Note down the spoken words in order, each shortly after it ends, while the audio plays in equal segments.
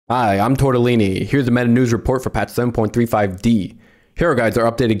Hi, I'm Torte de Lini. Here's the meta news report for patch 7.35D. Hero guides are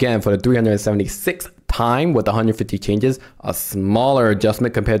updated again for the 376th time with 150 changes, a smaller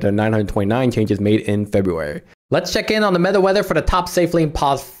adjustment compared to the 929 changes made in February. Let's check in on the meta weather for the top Safelane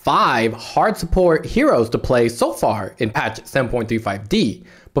Pause 5 hard support heroes to play so far in patch 7.35D.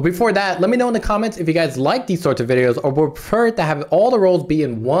 But before that, let me know in the comments if you guys like these sorts of videos or would prefer to have all the roles be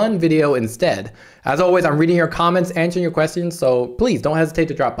in one video instead. As always, I'm reading your comments, answering your questions, so please don't hesitate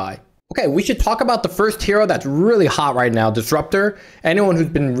to drop by. Okay, we should talk about the first hero that's really hot right now, Disruptor. Anyone who's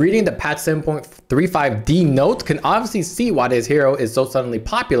been reading the patch 7.35D notes can obviously see why this hero is so suddenly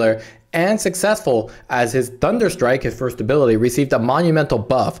popular and successful, as his Thunderstrike, his first ability, received a monumental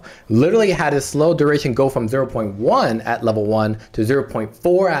buff. Literally had his slow duration go from 0.1 at level 1 to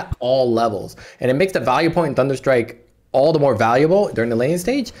 0.4 at all levels. And it makes the value point in Thunderstrike all the more valuable during the laning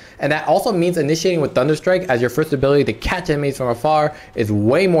stage. And that also means initiating with Thunderstrike as your first ability to catch enemies from afar is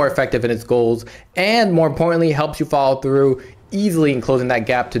way more effective in its goals, and more importantly helps you follow through easily in closing that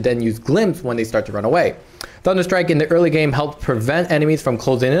gap to then use Glimpse when they start to run away. Thunderstrike in the early game helps prevent enemies from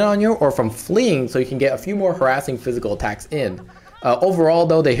closing in on you or from fleeing, so you can get a few more harassing physical attacks in. Overall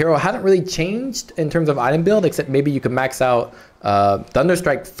though, the hero hasn't really changed in terms of item build, except maybe you can max out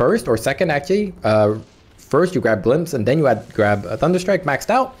Thunderstrike first or second actually. First you grab Glimpse and then you grab Thunderstrike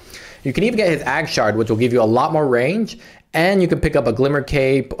maxed out. You can even get his Ag Shard, which will give you a lot more range, and you can pick up a Glimmer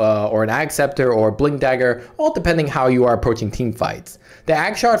Cape or an Ag Scepter or Blink Dagger, all depending how you are approaching team fights. The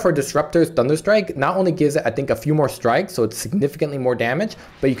Ag Shard for Disruptor's Thunderstrike not only gives it, I think, a few more strikes, so it's significantly more damage,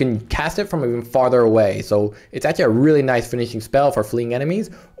 but you can cast it from even farther away. So it's actually a really nice finishing spell for fleeing enemies,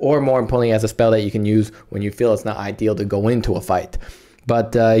 or more importantly, as a spell that you can use when you feel it's not ideal to go into a fight.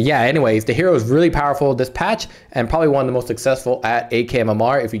 But yeah, anyways, the hero is really powerful this patch and probably one of the most successful at 8k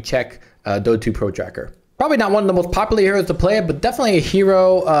MMR if you check Dota 2 Pro Tracker. Probably not one of the most popular heroes to play, but definitely a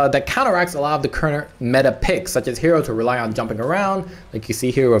hero that counteracts a lot of the current meta picks, such as heroes who rely on jumping around, like you see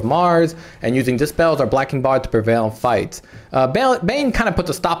here with Mars, and using Dispels or Blacking Bar to prevail in fights. Bane kind of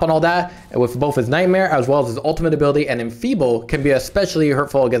puts a stop on all that with both his Nightmare as well as his ultimate ability, and Enfeeble can be especially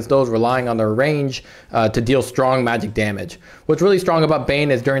hurtful against those relying on their range to deal strong magic damage. What's really strong about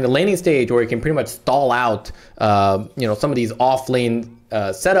Bane is during the laning stage, where he can pretty much stall out some of these off-lane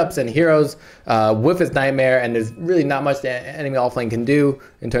setups and heroes with his Nightmare, and there's really not much the enemy offlane can do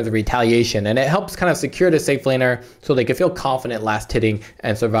in terms of retaliation, and it helps kind of secure the Safelaner so they can feel confident last hitting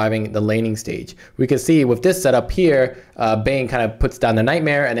and surviving the laning stage. We can see with this setup here, Bane kind of puts down the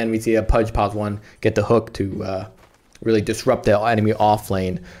Nightmare, and then we see a Pudge pause 1 get the hook to really disrupt the enemy off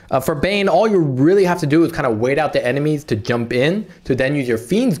lane. For Bane, all you really have to do is kind of wait out the enemies to jump in, to then use your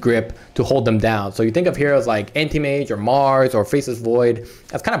Fiend's Grip to hold them down. So you think of heroes like Anti-Mage or Mars or Faceless Void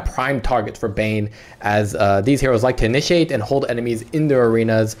as kind of prime targets for Bane, as these heroes like to initiate and hold enemies in their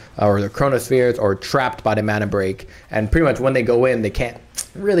arenas or their chronospheres or trapped by the mana break. And pretty much when they go in, they can't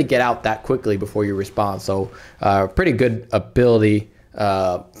really get out that quickly before you respond. So pretty good ability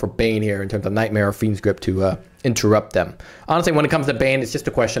for Bane here in terms of Nightmare or Fiend's Grip to interrupt them. Honestly, when it comes to Bane, it's just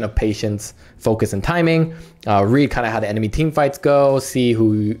a question of patience, focus, and timing. Read kind of how the enemy team fights go, see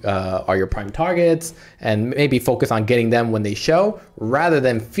who are your prime targets, and maybe focus on getting them when they show, rather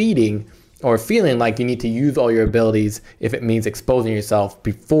than feeding or feeling like you need to use all your abilities if it means exposing yourself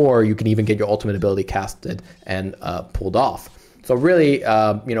before you can even get your ultimate ability casted and pulled off. So really,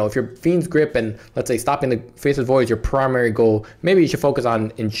 if your Fiend's Grip and let's say stopping the Faceless Void is your primary goal, maybe you should focus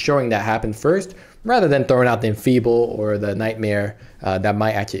on ensuring that happens first, rather than throwing out the Enfeeble or the Nightmare that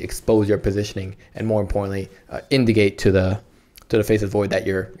might actually expose your positioning and, more importantly, indicate to the Faceless Void that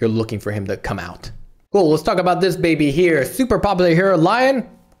you're looking for him to come out. Cool, let's talk about this baby here. Super popular hero, Lion.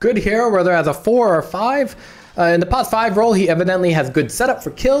 Good hero, whether as a 4 or 5. In the Pause 5 role, he evidently has good setup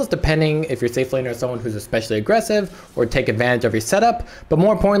for kills, depending if your Safelaner is someone who's especially aggressive or take advantage of your setup. But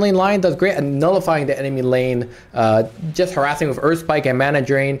more importantly, Lion does great at nullifying the enemy lane, just harassing with Earth Spike and Mana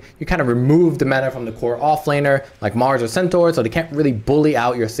Drain. You kind of remove the mana from the core offlaner, like Mars or Centaur, so they can't really bully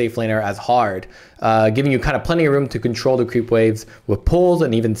out your Safelaner as hard, giving you kind of plenty of room to control the creep waves with pulls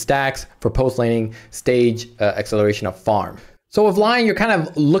and even stacks for post-laning stage acceleration of farm. So with Lion, you're kind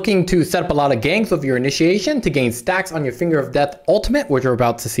of looking to set up a lot of ganks with your initiation to gain stacks on your Finger of Death ultimate, which we're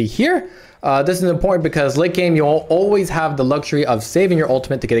about to see here. This is important because late game, you'll always have the luxury of saving your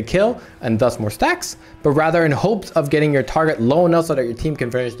ultimate to get a kill and thus more stacks, but rather in hopes of getting your target low enough so that your team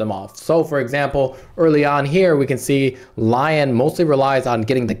can finish them off. So for example, early on here, we can see Lion mostly relies on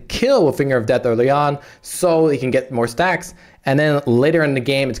getting the kill with Finger of Death early on so he can get more stacks. And then later in the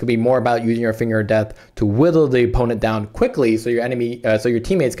game, it's gonna be more about using your Finger of Death to whittle the opponent down quickly so your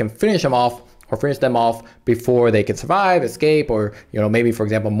teammates can finish him off or finish them off before they can survive, escape, or maybe for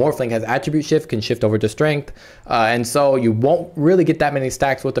example Morphling has attribute shift, can shift over to strength, and so you won't really get that many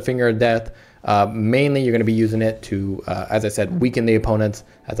stacks with the Finger of Death. Mainly you're going to be using it to, as I said, weaken the opponents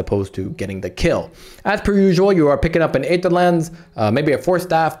as opposed to getting the kill. As per usual, you are picking up an Aether Lens, maybe a Force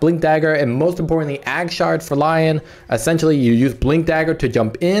Staff, Blink Dagger, and most importantly, Ag Shard for Lion. Essentially, you use Blink Dagger to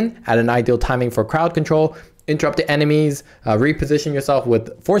jump in at an ideal timing for crowd control, interrupt the enemies, reposition yourself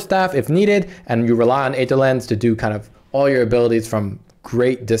with Force Staff if needed, and you rely on Aether Lens to do kind of all your abilities from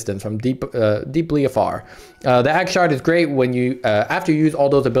great distance, from deeply afar. The Ag Shard is great when you after you use all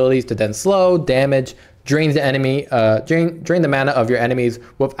those abilities to then slow, damage, drains the enemy, drain the mana of your enemies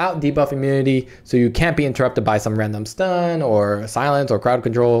without debuff immunity, so you can't be interrupted by some random stun or silence or crowd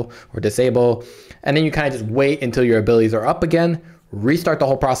control or disable. And then you kind of just wait until your abilities are up again, restart the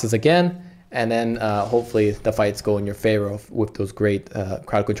whole process again, and then hopefully the fights go in your favor with those great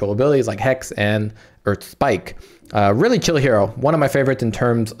crowd control abilities like Hex and Earth Spike. Really chill hero, one of my favorites in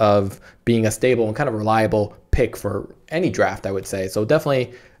terms of being a stable and kind of reliable pick for any draft, I would say. So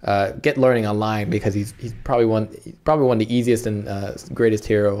definitely get learning online, because he's probably one of the easiest and greatest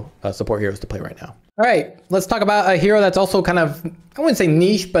support heroes to play right now. All right, let's talk about a hero that's also kind of, I wouldn't say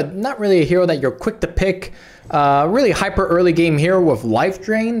niche, but not really a hero that you're quick to pick. Really hyper early game hero with Life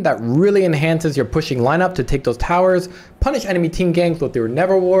Drain that really enhances your pushing lineup to take those towers, punish enemy team ganks with your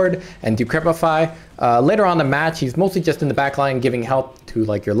Never Ward and Decrepify. Later on in the match, he's mostly just in the backline giving help to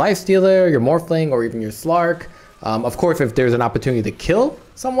like your Lifestealer, your Morphling, or even your Slark. Of course, if there's an opportunity to kill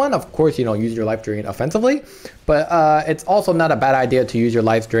someone, of course, use your Life Drain offensively. But it's also not a bad idea to use your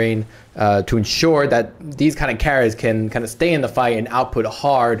Life Drain to ensure that these kind of carries can kind of stay in the fight and output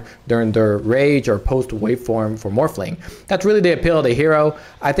hard during their rage or post waveform for Morphling. That's really the appeal of the hero.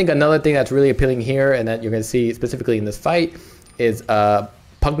 I think another thing that's really appealing here, and that you're going to see specifically in this fight, is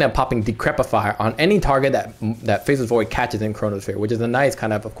Pugna popping Decrepify on any target that Faceless Void catches in Chronosphere, which is a nice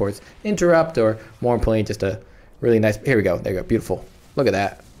kind of course, interrupt, or more importantly, just a really nice, here we go, there you go, beautiful. Look at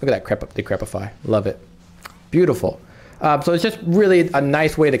that, Decrepify, love it, beautiful. So it's just really a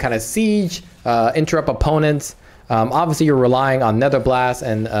nice way to kind of siege, interrupt opponents. Obviously you're relying on Nether Blast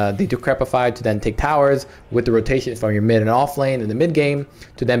and the Decrepify to then take towers with the rotations from your mid and off lane in the mid game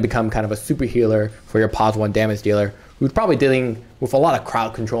to then become kind of a super healer for your pos 1 damage dealer, who's probably dealing with a lot of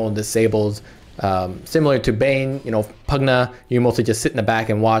crowd control and disables. Similar to Bane, Pugna, you mostly just sit in the back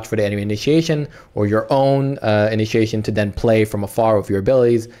and watch for the enemy initiation, or your own initiation to then play from afar with your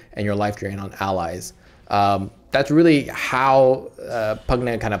abilities and your life drain on allies. That's really how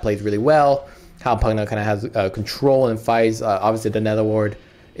Pugna kind of plays really well, how Pugna kind of has control in fights. Obviously the Nether Ward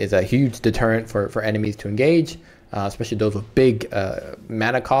is a huge deterrent for enemies to engage, especially those with big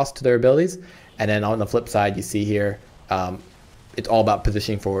mana cost to their abilities. And then on the flip side, you see here, it's all about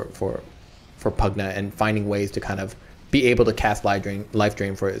positioning for Pugna and finding ways to kind of be able to cast life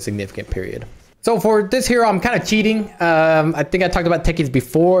drain for a significant period. So for this hero, I'm kind of cheating. I think I talked about Techies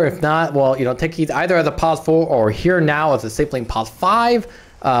before. If not, well, Techies either as a pos 4 or here now as a Safelane pos 5.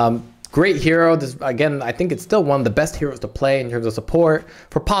 Great hero. This, again, I think it's still one of the best heroes to play in terms of support.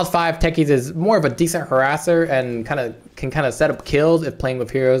 For pos 5, Techies is more of a decent harasser and can set up kills if playing with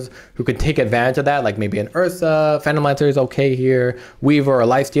heroes who can take advantage of that, like maybe an Ursa, Venomancer is okay here, Weaver, or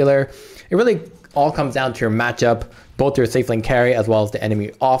Lifestealer. It really all comes down to your matchup, both your safe lane carry as well as the enemy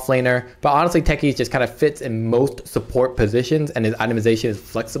offlaner. But honestly, Techies just kind of fits in most support positions, and his itemization is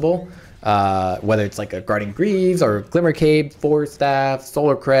flexible. Whether it's like a Guardian Greaves or Glimmer Cape, Force Staff,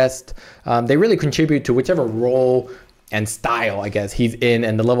 Solar Crest, they really contribute to whichever role and style, I guess, he's in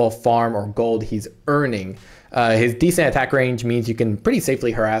and the level of farm or gold he's earning. His decent attack range means you can pretty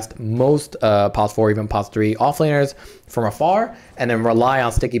safely harass most pos 4, even pos 3 offlaners from afar, and then rely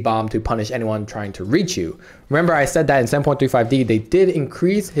on Sticky Bomb to punish anyone trying to reach you. Remember, I said that in 7.35D, they did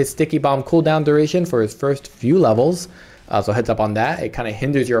increase his Sticky Bomb cooldown duration for his first few levels. So heads up on that. It kind of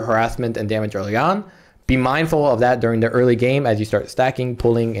hinders your harassment and damage early on. Be mindful of that during the early game as you start stacking,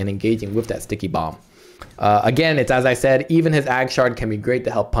 pulling, and engaging with that Sticky Bomb. Again, it's as I said, even his Ag Shard can be great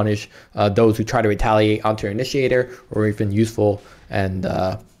to help punish those who try to retaliate onto your initiator, or even useful and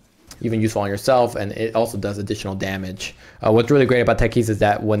even useful on yourself, and it also does additional damage. What's really great about Techies is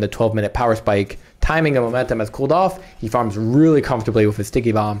that when the 12-minute power spike timing and momentum has cooled off, he farms really comfortably with his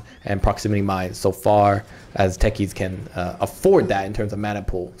Sticky Bomb and Proximity Mine so far as Techies can afford that in terms of mana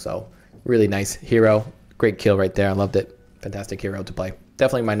pool. So really nice hero. Great kill right there. I loved it. Fantastic hero to play.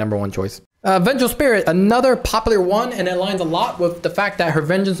 Definitely my #1 choice. Vengeful Spirit, another popular one, and it aligns a lot with the fact that her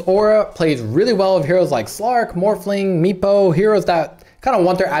Vengeance aura plays really well with heroes like Slark, Morphling, Meepo, heroes that kind of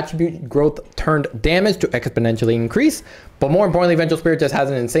want their attribute growth turned damage to exponentially increase. But more importantly, Vengeful Spirit just has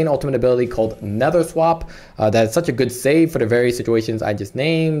an insane ultimate ability called Nether Swap. That is such a good save for the various situations I just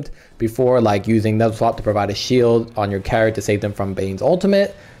named before, like using Nether Swap to provide a shield on your carry to save them from Bane's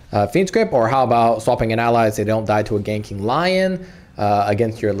ultimate, Fiend Script, or how about swapping an ally so they don't die to a ganking Lion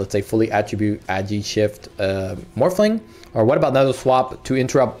against your, let's say, fully attribute Agi Shift Morphling. Or what about Nether Swap to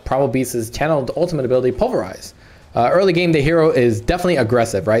interrupt Primal Beast's channeled ultimate ability Pulverize? Early game, the hero is definitely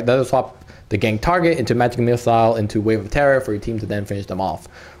aggressive, right? Nether Swap the gank target into Magic Missile into Wave of Terror for your team to then finish them off.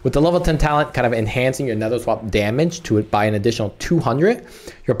 With the level 10 talent kind of enhancing your Nether Swap damage to it by an additional 200,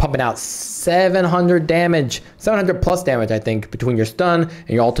 you're pumping out 700 damage, 700 plus damage, I think, between your stun and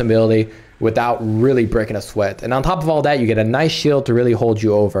your ultimate ability without really breaking a sweat. And on top of all that, you get a nice shield to really hold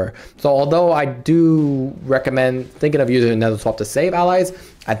you over. So although I do recommend thinking of using Nether Swap to save allies,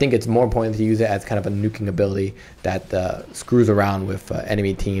 I think it's more important to use it as kind of a nuking ability that screws around with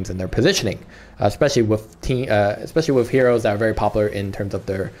enemy teams and their positioning, especially with heroes that are very popular in terms of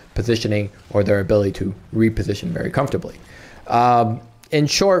their positioning or their ability to reposition very comfortably. In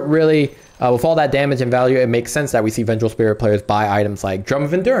short, really, with all that damage and value, it makes sense that we see Vengeful Spirit players buy items like Drum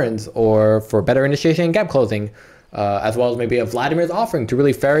of Endurance or for better initiation and gap closing, as well as maybe a Vladimir's Offering to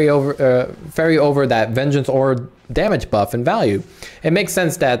really ferry over that vengeance or damage buff and value. It makes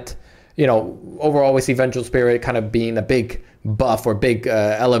sense that, you know, overall we see Vengeful Spirit kind of being a big buff or big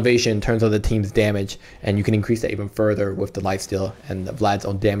elevation in terms of the team's damage, and you can increase that even further with the lifesteal and the Vlad's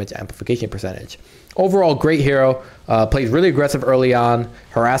own damage amplification percentage. Overall, great hero, plays really aggressive early on,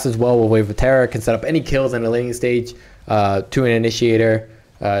 harasses well with Wave of Terror, can set up any kills in the laning stage to an initiator.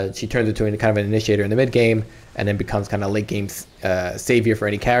 She turns into kind of an initiator in the mid game and then becomes kind of late game savior for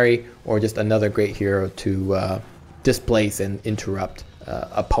any carry, or just another great hero to displace and interrupt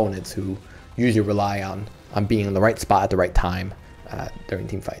opponents who usually rely on being in the right spot at the right time during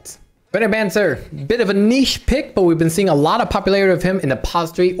team fights. Venomancer, bit of a niche pick, but we've been seeing a lot of popularity of him in the pos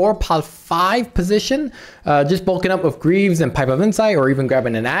 3 or pos 5 position, just bulking up with Greaves and Pipe of Insight, or even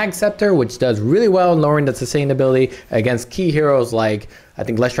grabbing an Ag Scepter, which does really well in lowering the sustainability against key heroes like, I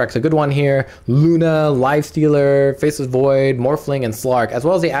think Leshrack's a good one here, Luna, Lifestealer, Faceless Void, Morphling, and Slark, as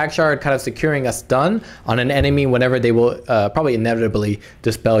well as the Ag Shard kind of securing a stun on an enemy whenever they will probably inevitably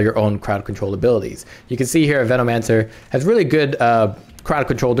dispel your own crowd control abilities. You can see here Venomancer has really good crowd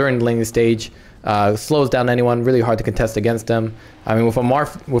control during the laning stage, slows down anyone, really hard to contest against them. I mean, with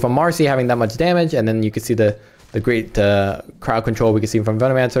a Marcy having that much damage, and then you can see the great crowd control we can see from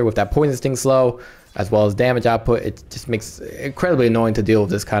Venomancer with that Poison Sting slow, as well as damage output. It just makes it incredibly annoying to deal with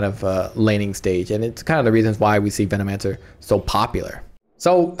this kind of laning stage, and it's kind of the reasons why we see Venomancer so popular.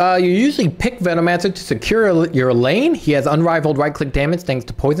 So you usually pick Venomancer to secure your lane. He has unrivaled right-click damage thanks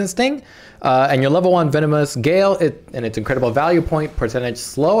to Poison Sting. And your level 1 Venomous Gale, and its incredible value point percentage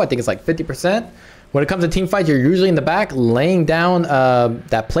slow, I think it's like 50%. When it comes to team fights, you're usually in the back laying down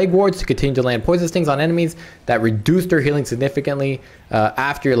that Plague Wards to continue to land Poison Stings on enemies that reduce their healing significantly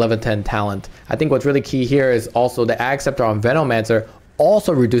after your level 10 talent. I think what's really key here is also the Ag Scepter on Venomancer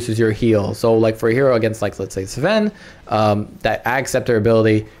also reduces your heal. So like for a hero against, like, let's say Sven, that Ag Scepter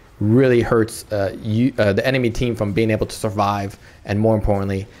ability really hurts the enemy team from being able to survive, and more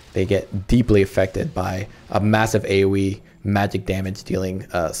importantly, they get deeply affected by a massive AoE magic damage dealing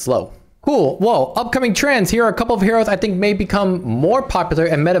slow. Cool. Well, upcoming trends. Here are a couple of heroes I think may become more popular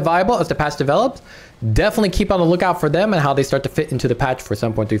and meta viable as the patch develops. Definitely keep on the lookout for them and how they start to fit into the patch for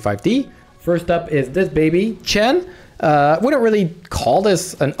 7.35D. First up is this baby, Chen. Wouldn't really call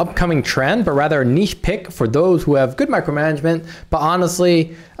this an upcoming trend, but rather a niche pick for those who have good micromanagement. But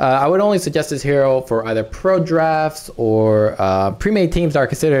honestly, I would only suggest this hero for either pro drafts or pre-made teams that are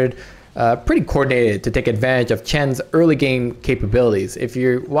considered pretty coordinated to take advantage of Chen's early game capabilities. If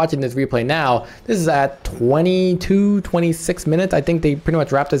you're watching this replay now, this is at 26 minutes. I think they pretty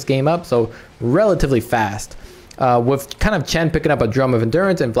much wrapped this game up, so relatively fast. With kind of Chen picking up a Drum of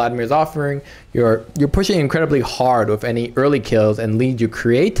Endurance and Vladimir's Offering, you're pushing incredibly hard with any early kills and leads you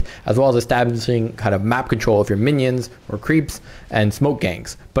create, as well as establishing kind of map control of your minions or creeps and smoke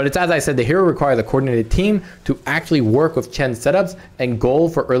gangs. But it's, as I said, the hero requires a coordinated team to actually work with Chen's setups and goal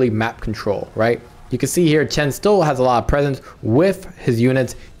for early map control, right? You can see here Chen still has a lot of presence with his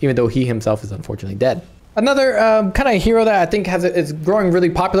units, even though he himself is unfortunately dead. Another kind of hero that I think is growing really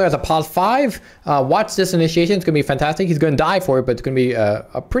popular as a pos 5. Watch this initiation. It's going to be fantastic. He's going to die for it, but it's going to be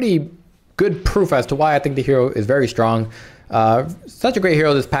a pretty good proof as to why I think the hero is very strong. Such a great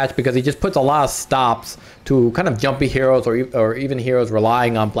hero this patch because he just puts a lot of stops to kind of jumpy heroes or even heroes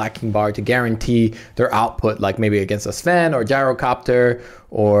relying on Black King Bar to guarantee their output, like maybe against a Sven or Gyrocopter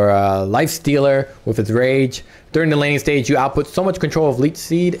or Life Stealer with its Rage. During the laning stage, you output so much control of Leech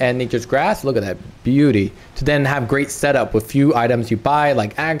Seed and Nature's Grasp. Look at that beauty. To then have great setup with few items you buy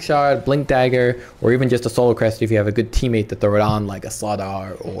like Ag Shard, Blink Dagger, or even just a Solo Crest if you have a good teammate to throw it on like a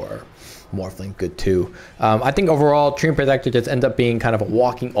Slardar or Morphling, good too. I think overall, Treant Protector just ends up being kind of a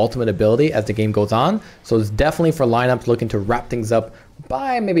walking ultimate ability as the game goes on. So it's definitely for lineups looking to wrap things up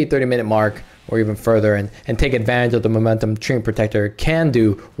by maybe 30-minute mark or even further and take advantage of the momentum Treant Protector can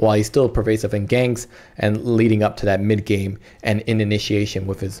do while he's still pervasive in ganks and leading up to that mid game and in initiation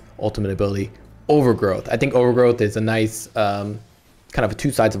with his ultimate ability, Overgrowth. I think Overgrowth is a nice kind of a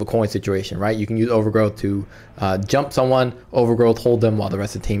two sides of a coin situation, right? You can use Overgrowth to jump someone, Overgrowth hold them while the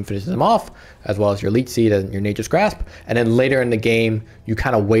rest of the team finishes them off, as well as your Leech Seed and your Nature's Grasp. And then later in the game, you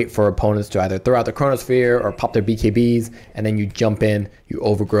kind of wait for opponents to either throw out the Chronosphere or pop their BKBs, and then you jump in, you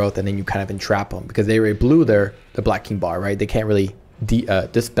Overgrowth, and then you kind of entrap them because they already blew the Black King bar, right? They can't really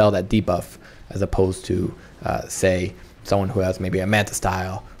dispel that debuff as opposed to, say, someone who has maybe a Manta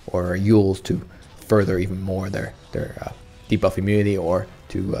style or Yules to further even more their debuff immunity or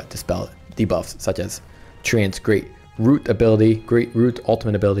to dispel debuffs such as Treant's great root ability, great root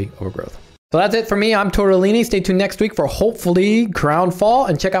ultimate ability, Overgrowth. So that's it for me. I'm Torte de Lini. Stay tuned next week for hopefully Crownfall,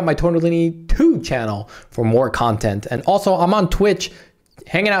 and check out my Torte de Lini 2 channel for more content. And also I'm on Twitch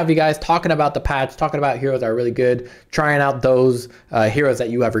hanging out with you guys, talking about the patch, talking about heroes that are really good, trying out those heroes that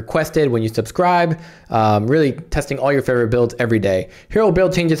you have requested when you subscribe, really testing all your favorite builds every day. Hero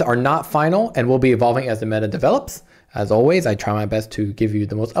build changes are not final and will be evolving as the meta develops. As always, I try my best to give you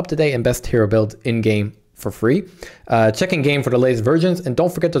the most up-to-date and best hero builds in-game for free. Check in-game for the latest versions, and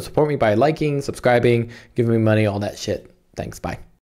don't forget to support me by liking, subscribing, giving me money, all that shit. Thanks, bye.